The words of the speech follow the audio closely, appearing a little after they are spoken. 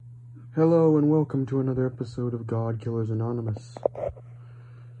Hello and welcome to another episode of God Killers Anonymous.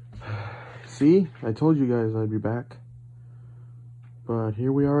 See, I told you guys I'd be back. But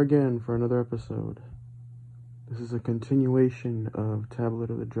here we are again for another episode. This is a continuation of Tablet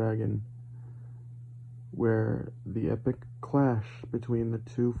of the Dragon, where the epic clash between the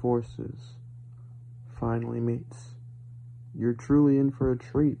two forces finally meets. You're truly in for a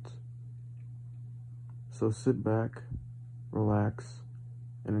treat. So sit back, relax,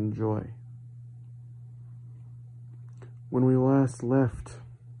 and enjoy. When we last left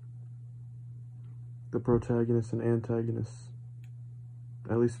the protagonists and antagonists,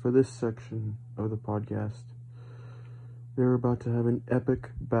 at least for this section of the podcast, they were about to have an epic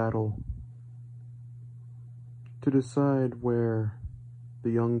battle to decide where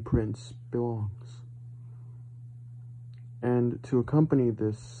the young prince belongs. And to accompany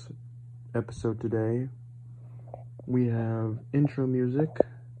this episode today, we have intro music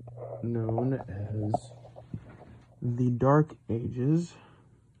known as The Dark Ages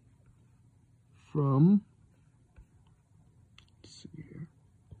from, let's see here,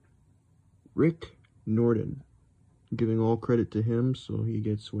 Rick Norden. Giving all credit to him so he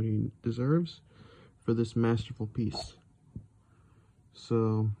gets what he deserves for this masterful piece.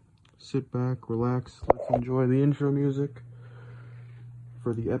 So sit back, relax, let's enjoy the intro music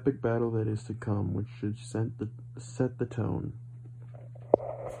for the epic battle that is to come, which should set the tone.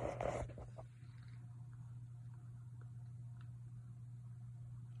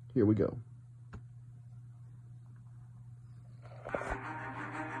 Here we go.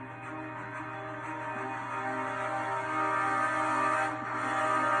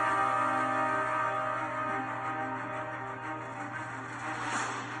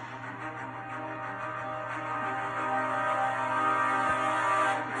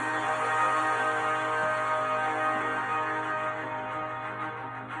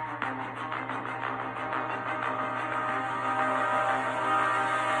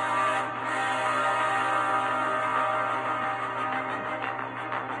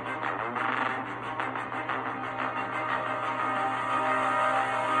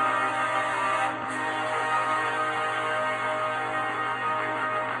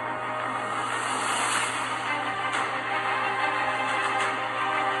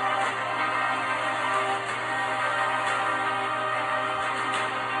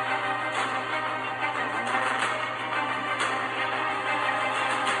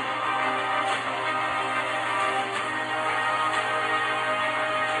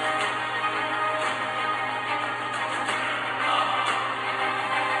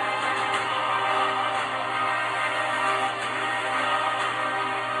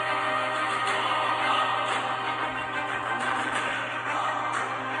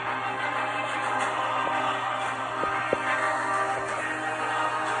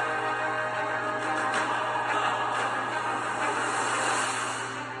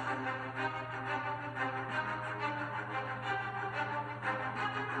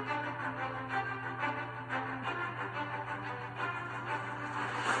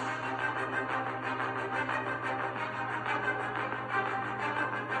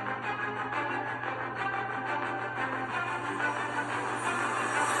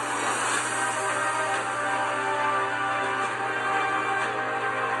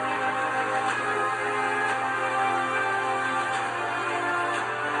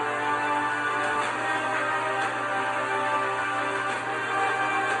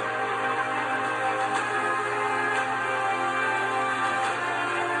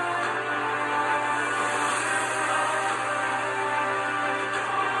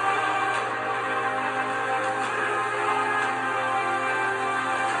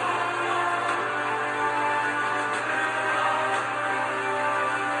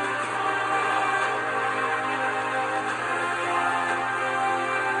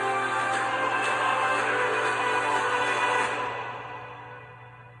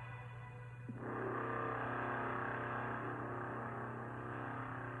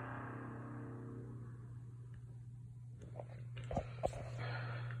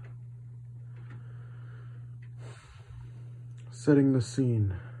 Setting the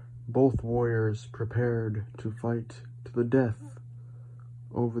scene, both warriors prepared to fight to the death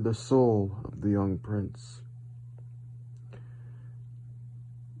over the soul of the young prince.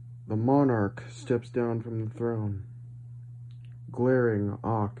 The monarch steps down from the throne, glaring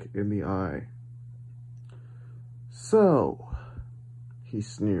Ock in the eye. "So," he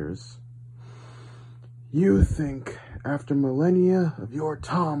sneers, "you think, after millennia of your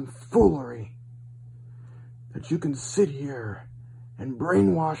tomfoolery, that you can sit here and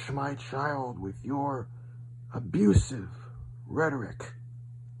brainwash my child with your abusive rhetoric?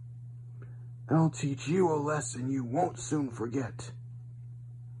 I'll teach you a lesson you won't soon forget.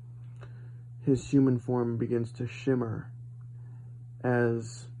 His human form begins to shimmer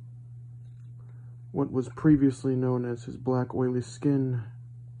as what was previously known as his black oily skin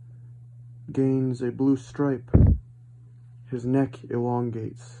gains a blue stripe. His neck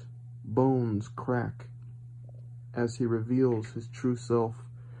elongates, bones crack, as he reveals his true self,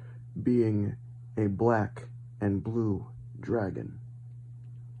 being a black and blue dragon.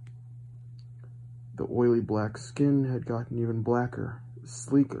 The oily black skin had gotten even blacker,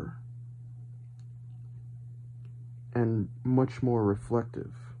 sleeker, and much more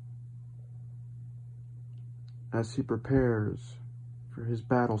reflective as he prepares for his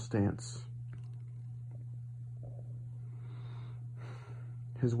battle stance.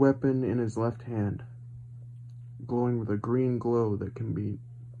 His weapon in his left hand, glowing with a green glow that can be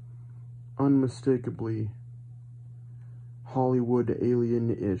unmistakably Hollywood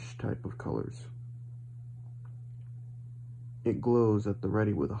alien-ish type of colors. It glows at the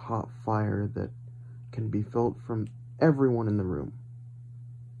ready with a hot fire that can be felt from everyone in the room.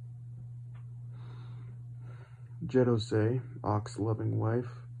 Jedose, Ock's loving wife,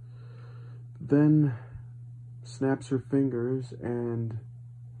 then snaps her fingers and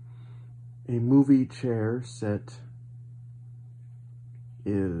a movie chair set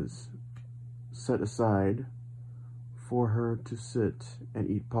is set aside for her to sit and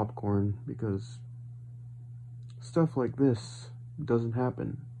eat popcorn, because stuff like this doesn't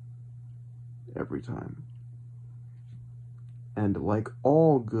happen every time. And like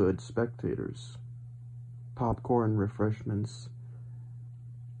all good spectators, popcorn, refreshments,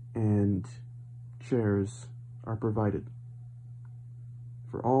 and chairs are provided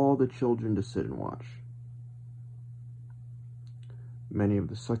for all the children to sit and watch. Many of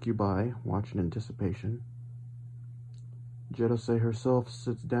the succubi watch in anticipation. Jedose herself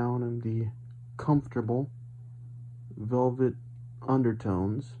sits down in the comfortable velvet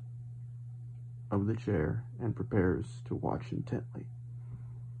undertones of the chair and prepares to watch intently,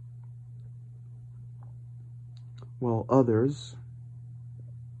 while others,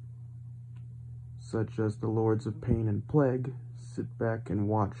 such as the Lords of Pain and Plague, sit back and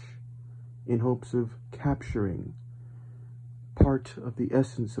watch in hopes of capturing part of the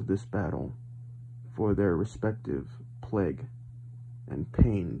essence of this battle for their respective plague and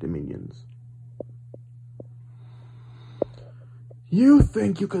pain dominions. You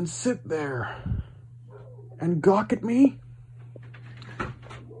think you can sit there and gawk at me?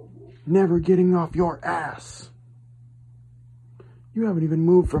 Never getting off your ass. You haven't even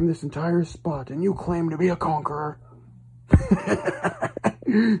moved from this entire spot, and you claim to be a conqueror.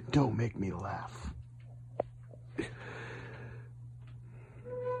 Don't make me laugh.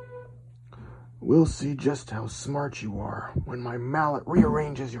 We'll see just how smart you are when my mallet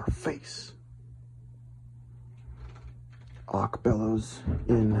rearranges your face. Ock bellows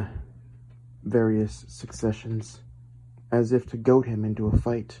in various successions, as if to goad him into a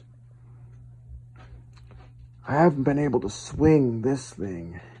fight. I haven't been able to swing this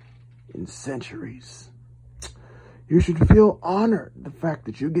thing in centuries. You should feel honored the fact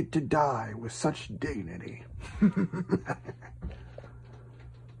that you get to die with such dignity.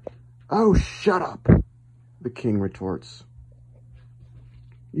 Oh, shut up, the king retorts.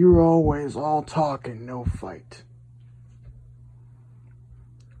 You're always all talk and no fight.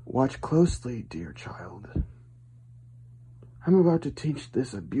 Watch closely, dear child. I'm about to teach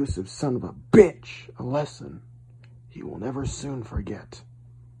this abusive son of a bitch a lesson he will never soon forget.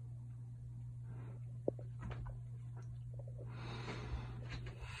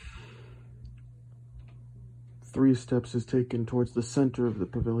 Three steps is taken towards the center of the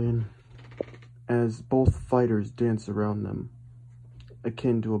pavilion, as both fighters dance around them,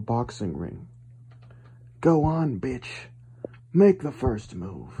 akin to a boxing ring. Go on, bitch. Make the first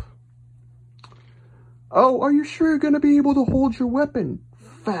move. Oh, are you sure you're going to be able to hold your weapon,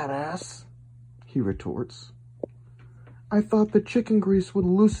 fat ass? He retorts. I thought the chicken grease would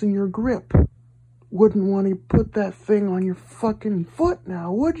loosen your grip. Wouldn't want to put that thing on your fucking foot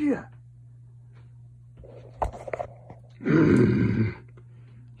now, would you?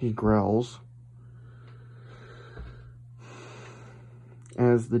 He growls,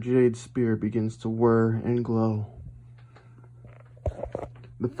 as the jade spear begins to whir and glow.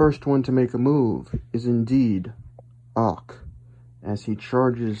 The first one to make a move is indeed Ock, as he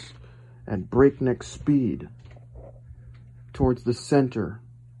charges at breakneck speed towards the center,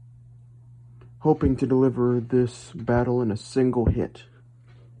 hoping to deliver this battle in a single hit.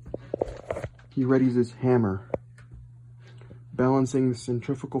 He readies his hammer, balancing the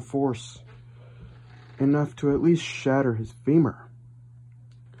centrifugal force enough to at least shatter his femur.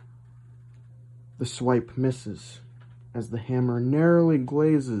 The swipe misses as the hammer narrowly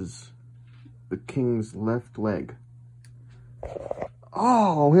glazes the king's left leg.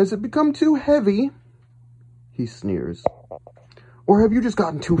 Oh, has it become too heavy? He sneers. Or have you just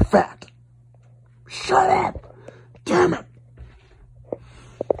gotten too fat? Shut up! Damn it!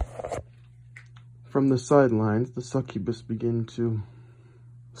 From the sidelines, the succubus begin to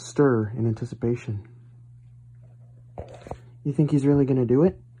stir in anticipation. You think he's really gonna do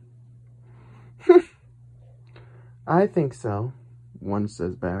it? I think so, one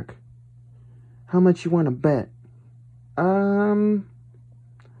says back. How much you want to bet?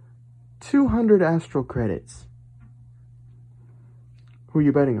 200 astral credits. Who are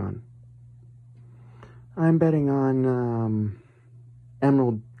you betting on? I'm betting on,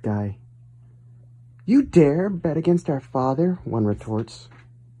 Emerald Guy. You dare bet against our father? One retorts.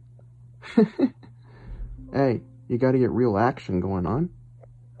 Hey, you gotta get real action going on.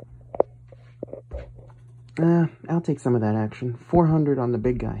 I'll take some of that action. 400 on the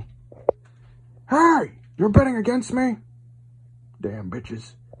big guy. Hey, you're betting against me? Damn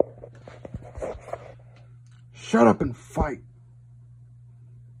bitches. Shut up and fight.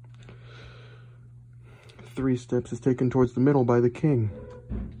 3 steps is taken towards the middle by the king,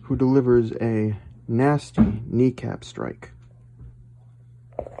 who delivers a nasty kneecap strike.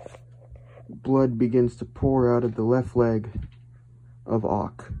 Blood begins to pour out of the left leg of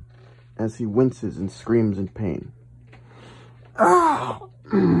Auk as he winces and screams in pain. Ah!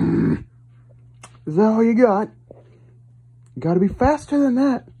 Is that all you got? You gotta be faster than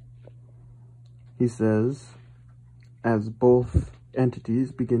that, he says, as both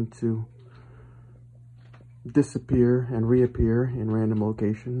entities begin to disappear and reappear in random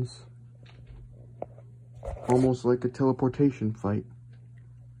locations, almost like a teleportation fight.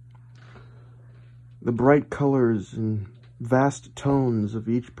 The bright colors and vast tones of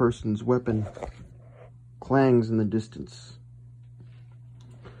each person's weapon clangs in the distance,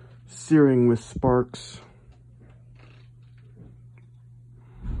 searing with sparks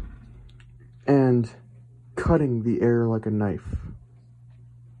and cutting the air like a knife.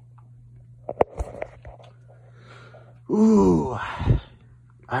 Ooh,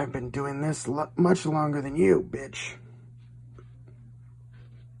 I've been doing this much longer than you, bitch.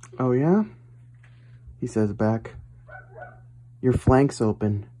 Oh yeah? He says back. Your flank's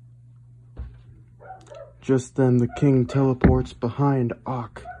open. Just then the king teleports behind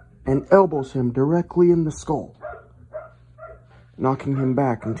Auk and elbows him directly in the skull, knocking him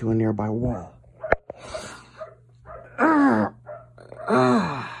back into a nearby wall.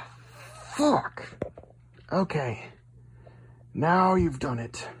 Fuck. Okay. Now you've done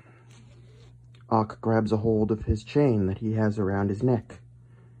it. Auk grabs a hold of his chain that he has around his neck,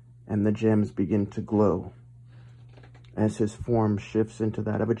 and the gems begin to glow as his form shifts into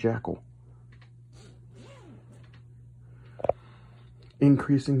that of a jackal.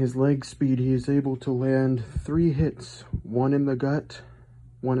 Increasing his leg speed, he is able to land 3 hits, 1 in the gut,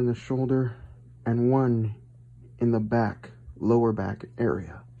 1 in the shoulder, and 1 in the back, lower back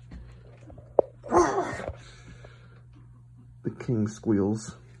area. The king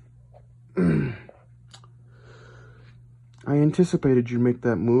squeals. I anticipated you'd make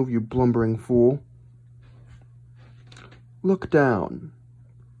that move, you blumbering fool. Look down.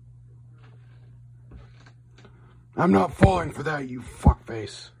 I'm not falling for that, you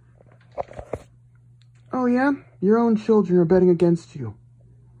fuckface. Oh yeah? Your own children are betting against you.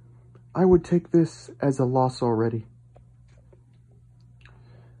 I would take this as a loss already.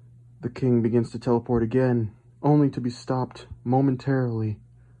 The king begins to teleport again, only to be stopped momentarily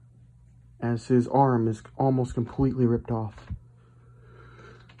as his arm is almost completely ripped off.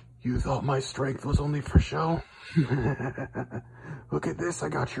 You thought my strength was only for show? Look at this, I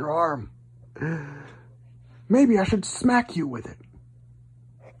got your arm. Maybe I should smack you with it.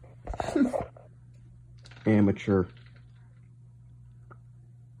 Amateur.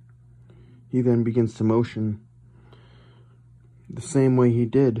 He then begins to motion the same way he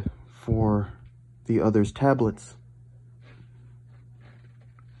did for the other's tablets,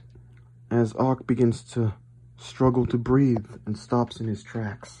 as Auk begins to struggle to breathe and stops in his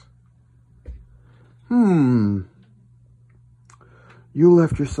tracks. You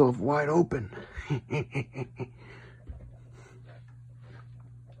left yourself wide open.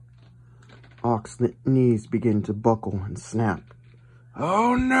 Auk's knees begin to buckle and snap.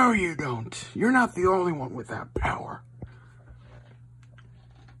 Oh, no you don't. You're not the only one with that power.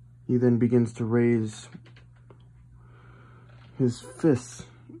 He then begins to raise his fists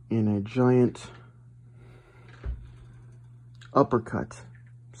in a giant uppercut,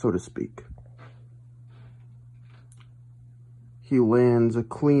 so to speak. He lands a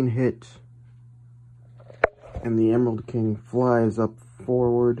clean hit and the Emerald King flies up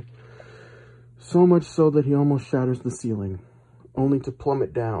forward, so much so that he almost shatters the ceiling, only to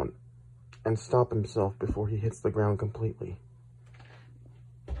plummet down and stop himself before he hits the ground completely.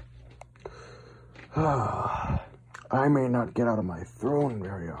 I may not get out of my throne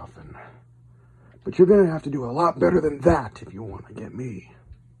very often, but you're gonna have to do a lot better than that if you want to get me.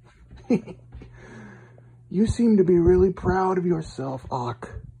 You seem to be really proud of yourself, Ak.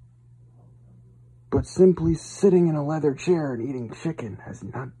 But simply sitting in a leather chair and eating chicken has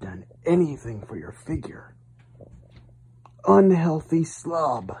not done anything for your figure. Unhealthy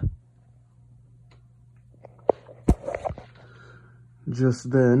slob.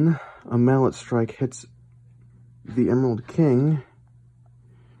 Just then, a mallet strike hits the Emerald King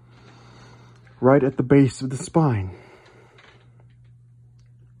right at the base of the spine.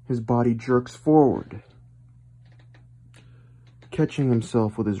 His body jerks forward, catching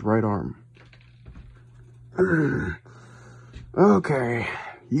himself with his right arm. Okay,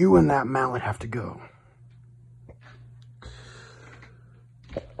 you and that mallet have to go.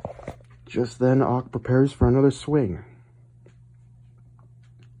 Just then, Ak prepares for another swing,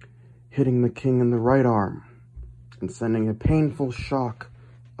 hitting the king in the right arm and sending a painful shock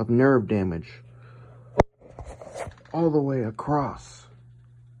of nerve damage all the way across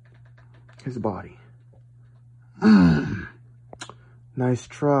his body. Nice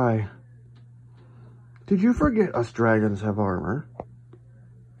try. Did you forget us dragons have armor?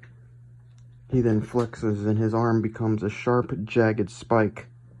 He then flexes and his arm becomes a sharp, jagged spike,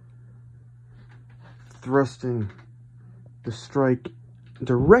 thrusting the strike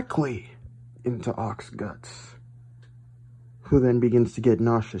directly into Ak's guts, who then begins to get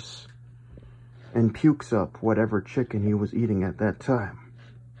nauseous and pukes up whatever chicken he was eating at that time.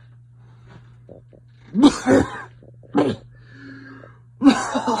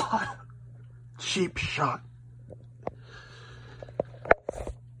 Cheap shot.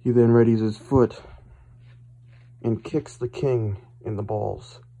 He then readies his foot and kicks the king in the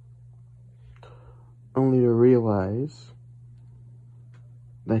balls, only to realize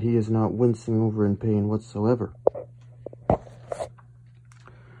that he is not wincing over in pain whatsoever.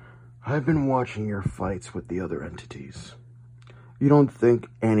 I've been watching your fights with the other entities. You don't think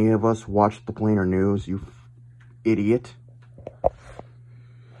any of us watched the planar news, you idiot?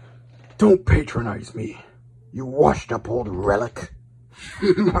 Don't patronize me, you washed-up old relic.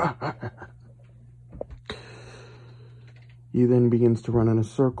 He then begins to run in a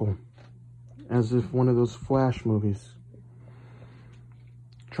circle, as if one of those Flash movies,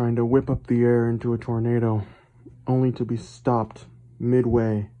 trying to whip up the air into a tornado, only to be stopped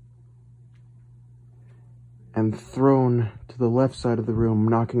midway and thrown to the left side of the room,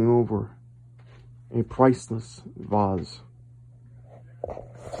 knocking over a priceless vase.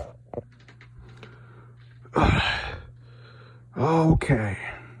 Okay,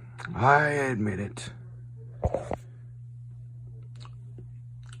 I admit it.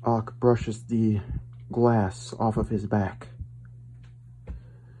 Ak brushes the glass off of his back.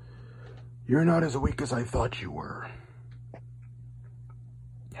 You're not as weak as I thought you were.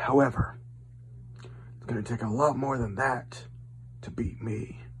 However, it's going to take a lot more than that to beat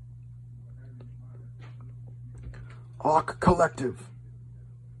me. Ak Collective.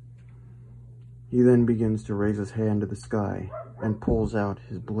 He then begins to raise his hand to the sky and pulls out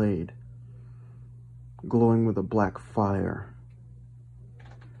his blade, glowing with a black fire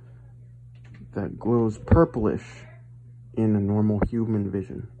that glows purplish in a normal human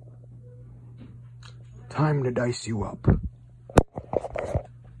vision. Time to dice you up.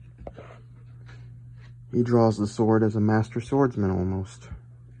 He draws the sword as a master swordsman almost,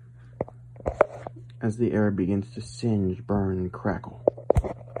 as the air begins to singe, burn, and crackle.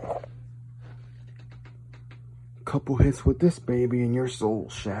 Couple hits with this baby and your soul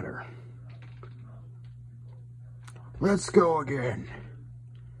shatter. Let's go again.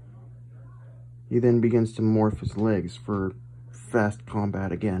 He then begins to morph his legs for fast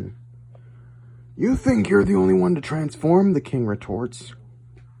combat again. You think you're the only one to transform, the king retorts,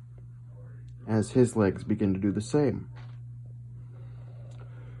 as his legs begin to do the same.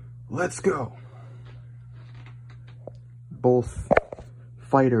 Let's go. Both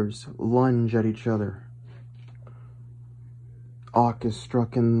fighters lunge at each other. Ak is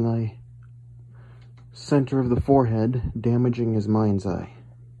struck in the center of the forehead, damaging his mind's eye,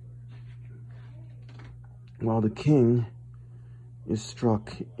 while the king is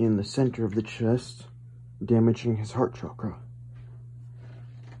struck in the center of the chest, damaging his heart chakra.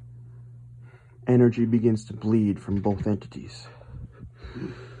 Energy begins to bleed from both entities.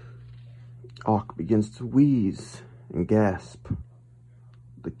 Ak begins to wheeze and gasp.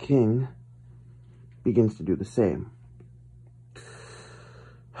 The king begins to do the same.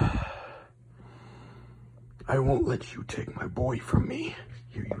 I won't let you take my boy from me,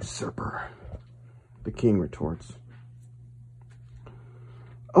 you usurper, the king retorts.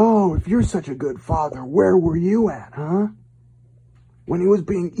 Oh, if you're such a good father, where were you at, huh? When he was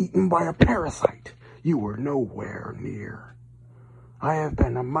being eaten by a parasite, you were nowhere near. I have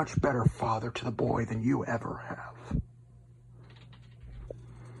been a much better father to the boy than you ever have.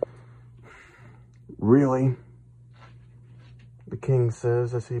 Really? The king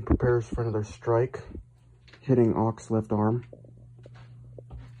says as he prepares for another strike, hitting Ock's left arm.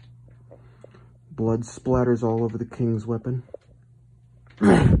 Blood splatters all over the king's weapon.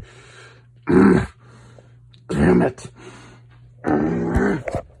 Damn it.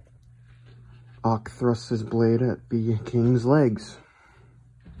 Ock thrusts his blade at the king's legs,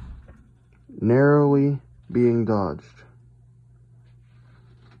 narrowly being dodged,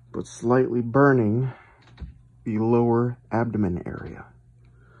 but slightly burning the lower abdomen area.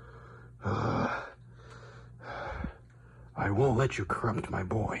 I won't let you corrupt my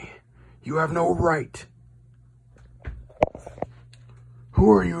boy. You have no right.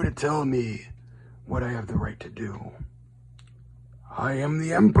 Who are you to tell me what I have the right to do? I am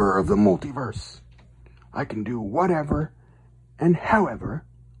the emperor of the multiverse. I can do whatever and however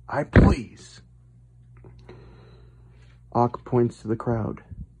I please. Ock points to the crowd.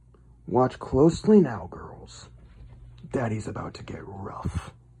 Watch closely now, girls. Daddy's about to get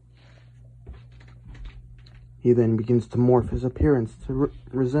rough. He then begins to morph his appearance to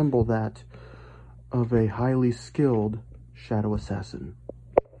resemble that of a highly skilled shadow assassin,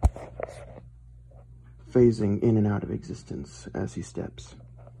 phasing in and out of existence as he steps.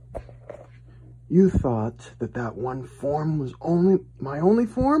 You thought that one form was my only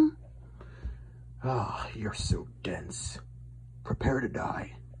form? Ah, you're so dense. Prepare to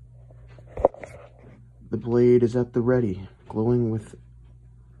die. The blade is at the ready, glowing with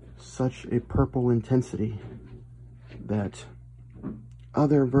such a purple intensity that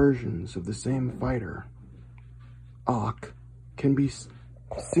other versions of the same fighter, Ock, can be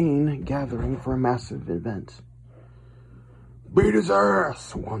seen gathering for a massive event. Beat his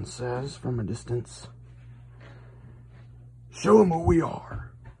ass, one says from a distance. Show him who we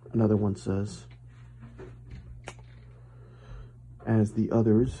are, another one says, as the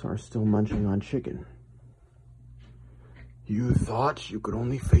others are still munching on chicken. You thought you could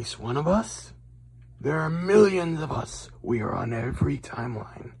only face one of us? There are millions of us. We are on every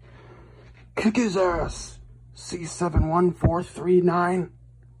timeline. Kick his ass, C71439.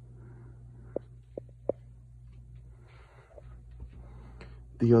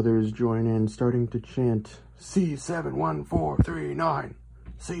 The others join in, starting to chant, C71439,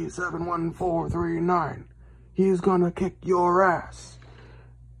 C71439. He's gonna kick your ass.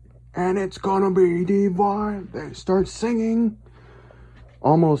 And it's gonna be divine. They start singing.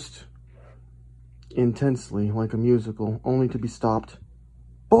 Almost intensely, like a musical, only to be stopped.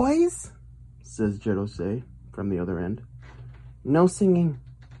 Boys, says Jedosei from the other end. No singing.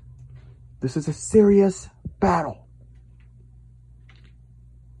 This is a serious battle.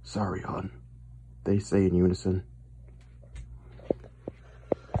 Sorry, hon, they say in unison.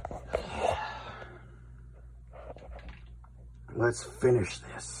 Let's finish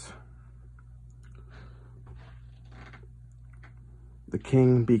this. The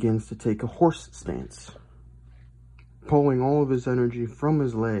king begins to take a horse stance, pulling all of his energy from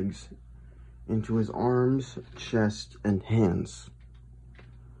his legs into his arms, chest, and hands.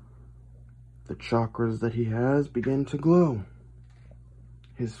 The chakras that he has begin to glow.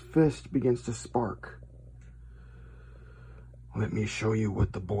 His fist begins to spark. Let me show you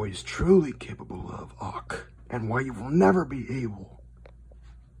what the boy's truly capable of, Ock, and why you will never be able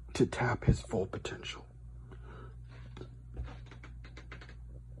to tap his full potential.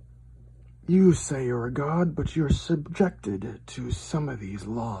 You say you're a god, but you're subjected to some of these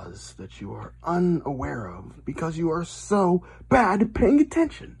laws that you are unaware of because you are so bad at paying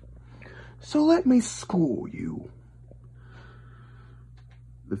attention. So let me school you.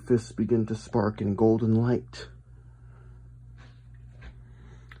 The fists begin to spark in golden light.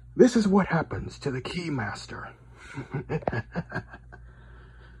 This is what happens to the Keymaster.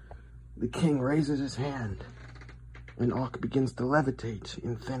 The king raises his hand, and Ock begins to levitate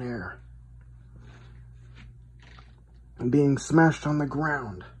in thin air, being smashed on the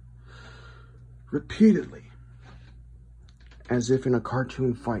ground repeatedly, as if in a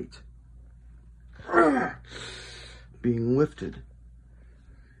cartoon fight. Being lifted.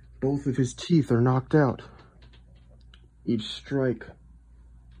 Both of his teeth are knocked out, each strike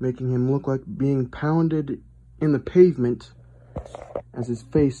making him look like being pounded in the pavement as his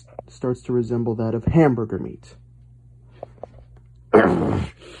face starts to resemble that of hamburger meat.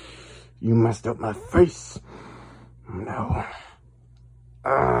 You messed up my face. No.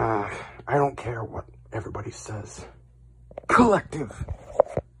 I don't care what everybody says. Collective.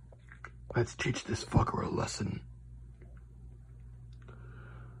 Let's teach this fucker a lesson.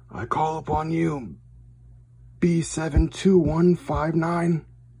 I call upon you, B72159.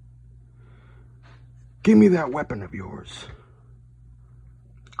 Give me that weapon of yours.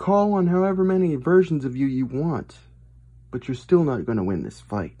 Call on however many versions of you want, but you're still not going to win this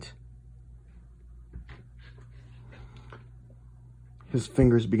fight. His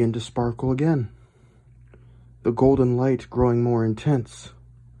fingers begin to sparkle again, the golden light growing more intense.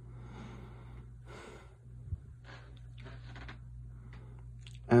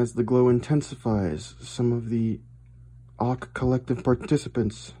 As the glow intensifies, some of the Auk Collective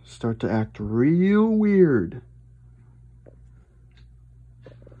participants start to act real weird.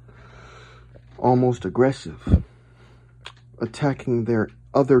 Almost aggressive, attacking their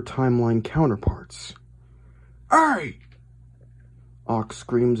other timeline counterparts. Hey! Auk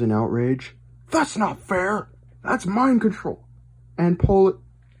screams in outrage. That's not fair! That's mind control! And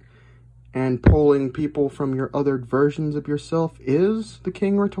pulling people from your other versions of yourself is, the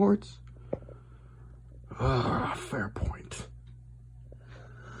king retorts. Fair point.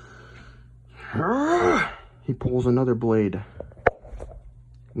 He pulls another blade,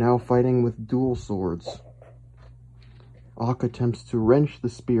 now fighting with dual swords. Auk attempts to wrench the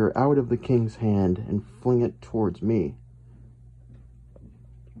spear out of the king's hand and fling it towards me.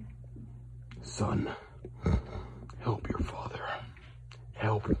 Son, help your father.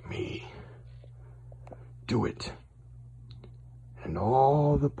 Help me. Do it. And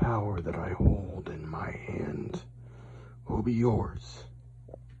all the power that I hold in my hand will be yours.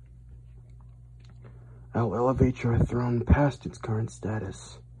 I'll elevate your throne past its current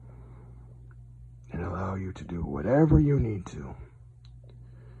status and allow you to do whatever you need to.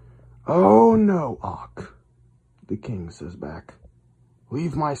 Oh no, Auk, the king says back.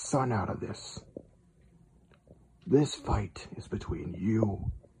 Leave my son out of this. This fight is between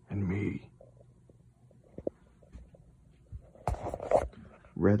you and me.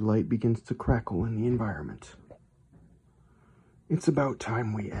 Red light begins to crackle in the environment. It's about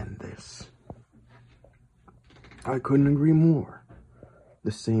time we end this. I couldn't agree more.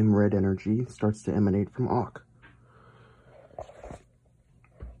 The same red energy starts to emanate from Auk,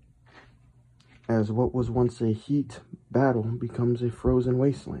 as what was once a heat battle becomes a frozen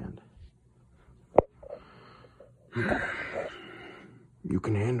wasteland. You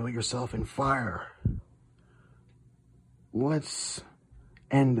can handle yourself in fire. Let's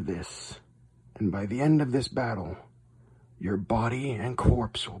end this. And by the end of this battle, your body and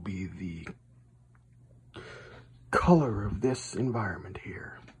corpse will be the color of this environment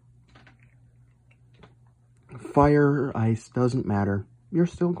here. Fire, ice, doesn't matter. You're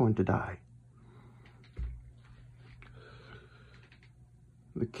still going to die.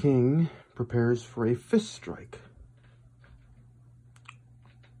 The king prepares for a fist strike,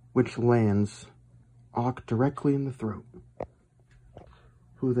 which lands Auk directly in the throat,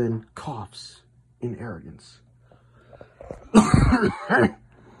 who then coughs in arrogance.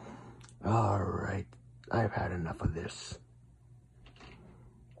 All right, I've had enough of this.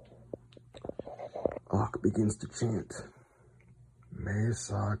 Auk begins to chant.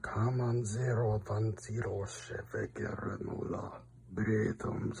 Mesa kamanzero tantiro shefekerenula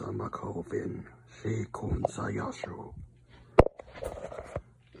bretum zamakovin shekun sayashu.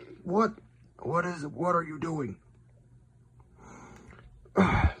 What are you doing?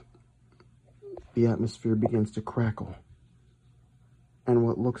 The atmosphere begins to crackle, and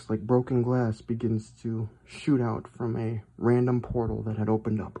what looks like broken glass begins to shoot out from a random portal that had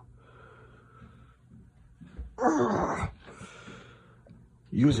opened up.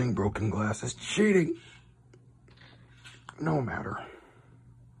 Using broken glass is cheating. No matter.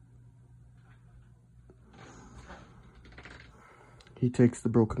 He takes the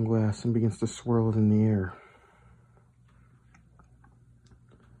broken glass and begins to swirl it in the air,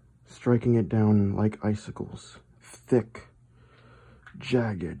 striking it down like icicles. Thick,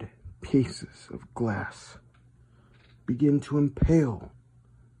 jagged pieces of glass begin to impale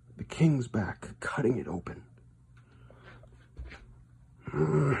the king's back, cutting it open.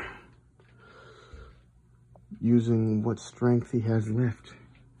 Using what strength he has left,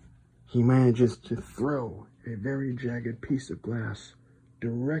 he manages to throw a very jagged piece of glass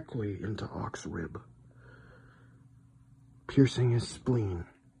directly into Auk's rib, piercing his spleen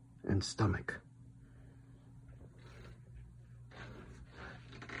and stomach.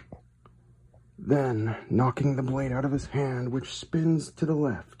 Then, knocking the blade out of his hand, which spins to the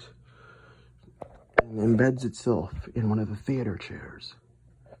left and embeds itself in one of the theater chairs.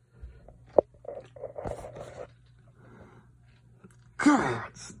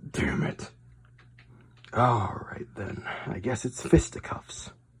 God damn it. Alright then, I guess it's fisticuffs.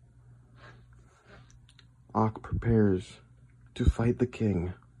 Ock prepares to fight the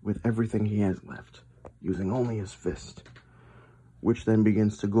king with everything he has left, using only his fist, which then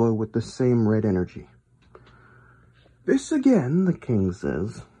begins to glow with the same red energy. This again, the king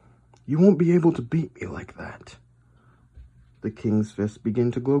says, you won't be able to beat me like that. The king's fists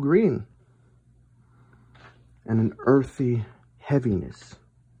begin to glow green, and an earthy heaviness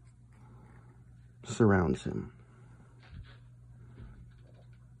surrounds him.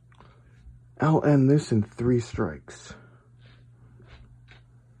 I'll end this in 3 strikes.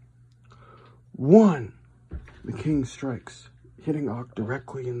 1. The king strikes, hitting Ock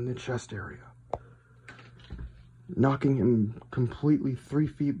directly in the chest area, knocking him completely 3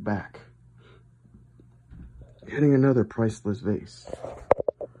 feet back, hitting another priceless vase.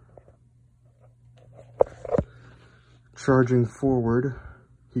 Charging forward,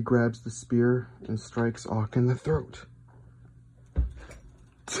 he grabs the spear and strikes Ock in the throat.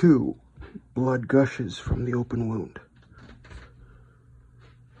 2. Blood gushes from the open wound.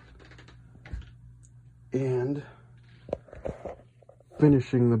 And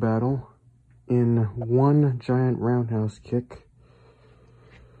finishing the battle in 1 giant roundhouse kick,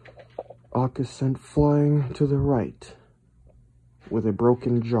 Ock is sent flying to the right with a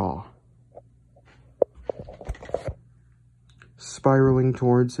broken jaw, spiraling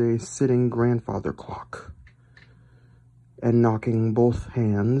towards a sitting grandfather clock and knocking both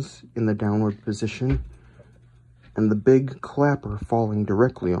hands in the downward position, and the big clapper falling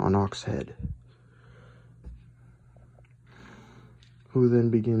directly on Ock's head, who then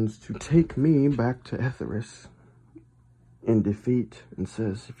begins to take me back to Etheris in defeat and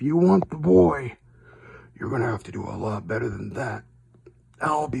says, if you want the boy, you're gonna have to do a lot better than that.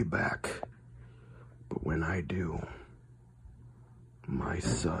 I'll be back. But when I do, my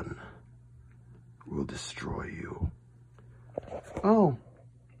son will destroy you. Oh,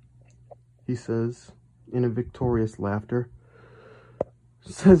 he says in a victorious laughter.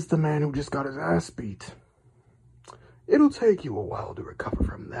 Says the man who just got his ass beat. It'll take you a while to recover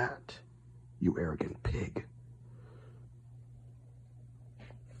from that, you arrogant pig.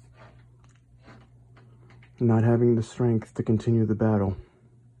 Not having the strength to continue the battle,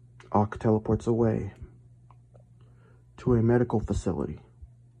 Ock teleports away to a medical facility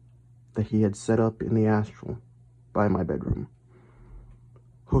that he had set up in the astral by my bedroom,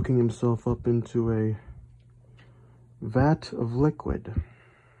 hooking himself up into a vat of liquid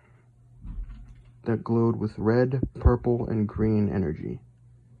that glowed with red, purple, and green energy.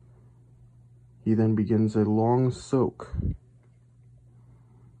 He then begins a long soak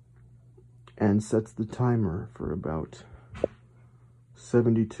and sets the timer for about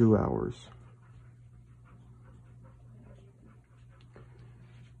 72 hours.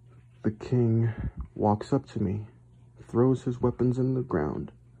 The king walks up to me, throws his weapons in the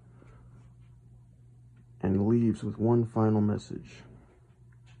ground, and leaves with one final message.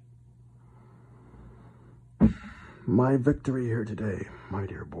 My victory here today, my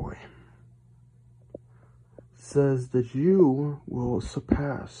dear boy, says that you will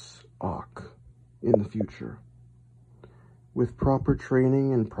surpass Ock in the future. With proper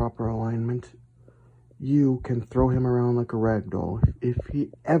training and proper alignment, you can throw him around like a rag doll if he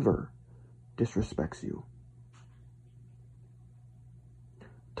ever disrespects you.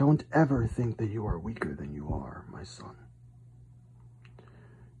 Don't ever think that you are weaker than you are, my son.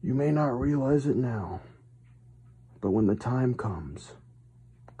 You may not realize it now, but when the time comes,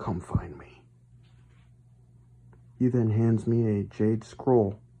 come find me. He then hands me a jade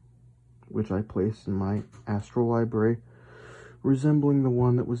scroll, which I place in my astral library, resembling the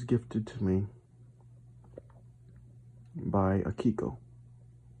one that was gifted to me by Akiko,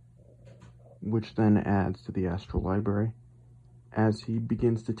 which then adds to the astral library as he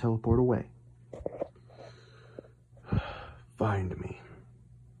begins to teleport away. Find me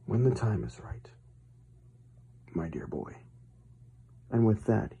when the time is right, my dear boy. And with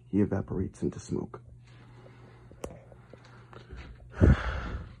that, he evaporates into smoke.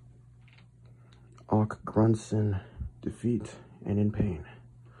 Ock grunts in defeat and in pain.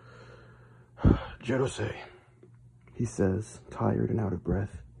 Jedose, he says, tired and out of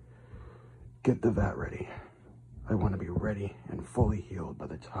breath. Get the vat ready. I want to be ready and fully healed by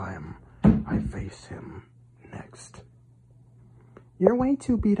the time I face him next. You're way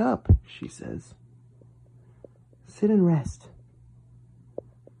too beat up, she says. Sit and rest.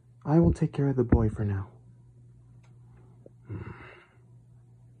 I will take care of the boy for now.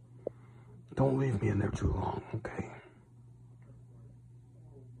 Don't leave me in there too long, okay?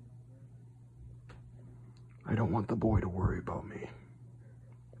 I don't want the boy to worry about me.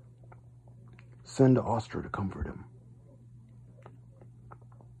 Send Ostra to comfort him.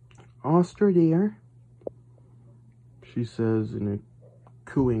 Ostra, dear, she says in a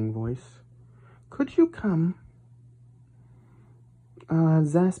cooing voice, could you come?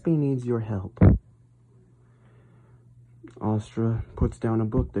 Zaspi needs your help. Ostra puts down a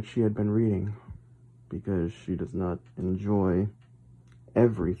book that she had been reading, because she does not enjoy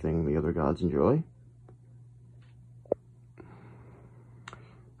everything the other gods enjoy.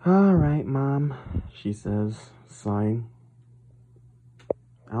 All right, Mom, she says, sighing.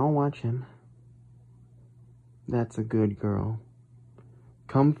 I'll watch him. That's a good girl.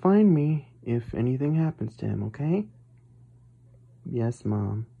 Come find me if anything happens to him, okay? Yes,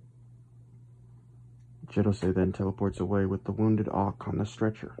 Mom. Jedose then teleports away with the wounded Auk on the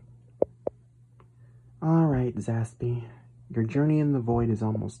stretcher. All right, Zaspi. Your journey in the void is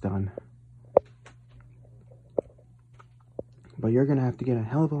almost done. But you're going to have to get a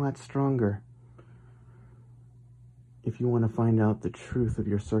hell of a lot stronger if you want to find out the truth of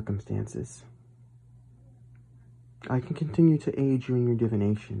your circumstances. I can continue to aid you in your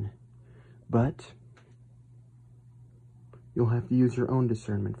divination, but you'll have to use your own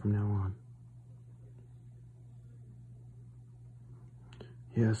discernment from now on.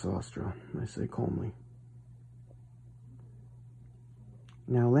 Yes, Ostra, I say calmly.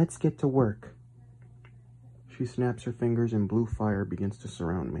 Now let's get to work. She snaps her fingers and blue fire begins to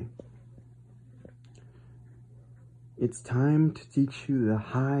surround me. It's time to teach you the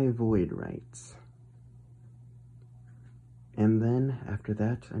high void rites. And then, after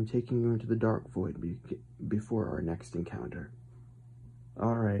that, I'm taking you into the dark void before our next encounter.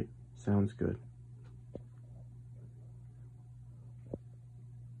 Alright, sounds good.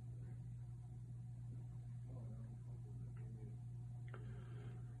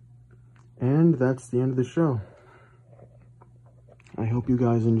 And that's the end of the show. I hope you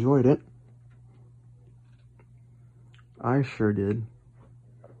guys enjoyed it. I sure did.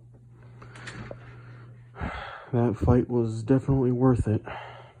 That fight was definitely worth it.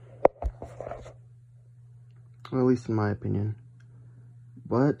 Well, at least in my opinion.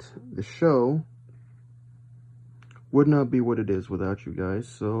 But the show would not be what it is without you guys,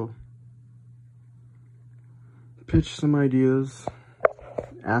 so pitch some ideas.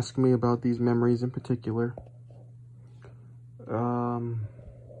 Ask me about these memories in particular.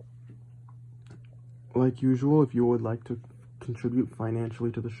 Like usual, if you would like to contribute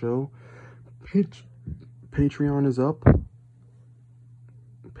financially to the show, Patreon is up.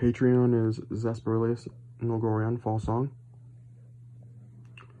 Patreon is Xaspernathen Nogorian Fall Song.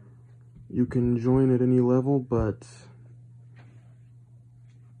 You can join at any level, but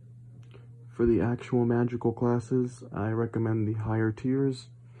for the actual magical classes, I recommend the higher tiers.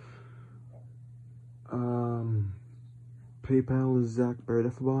 PayPal is Zach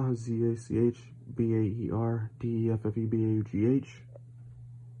Berdeffabah, ZachBaerdeffebeaugh.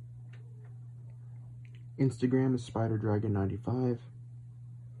 Instagram is SpiderDragon95.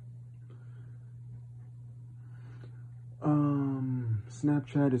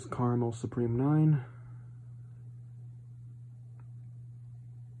 Snapchat is Caramel Supreme 9.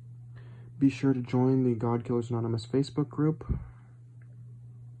 Be sure to join the God Killers Anonymous Facebook group.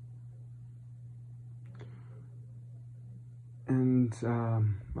 And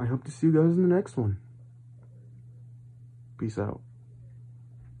I hope to see you guys in the next one. Peace out.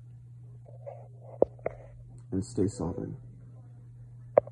 And stay sovereign.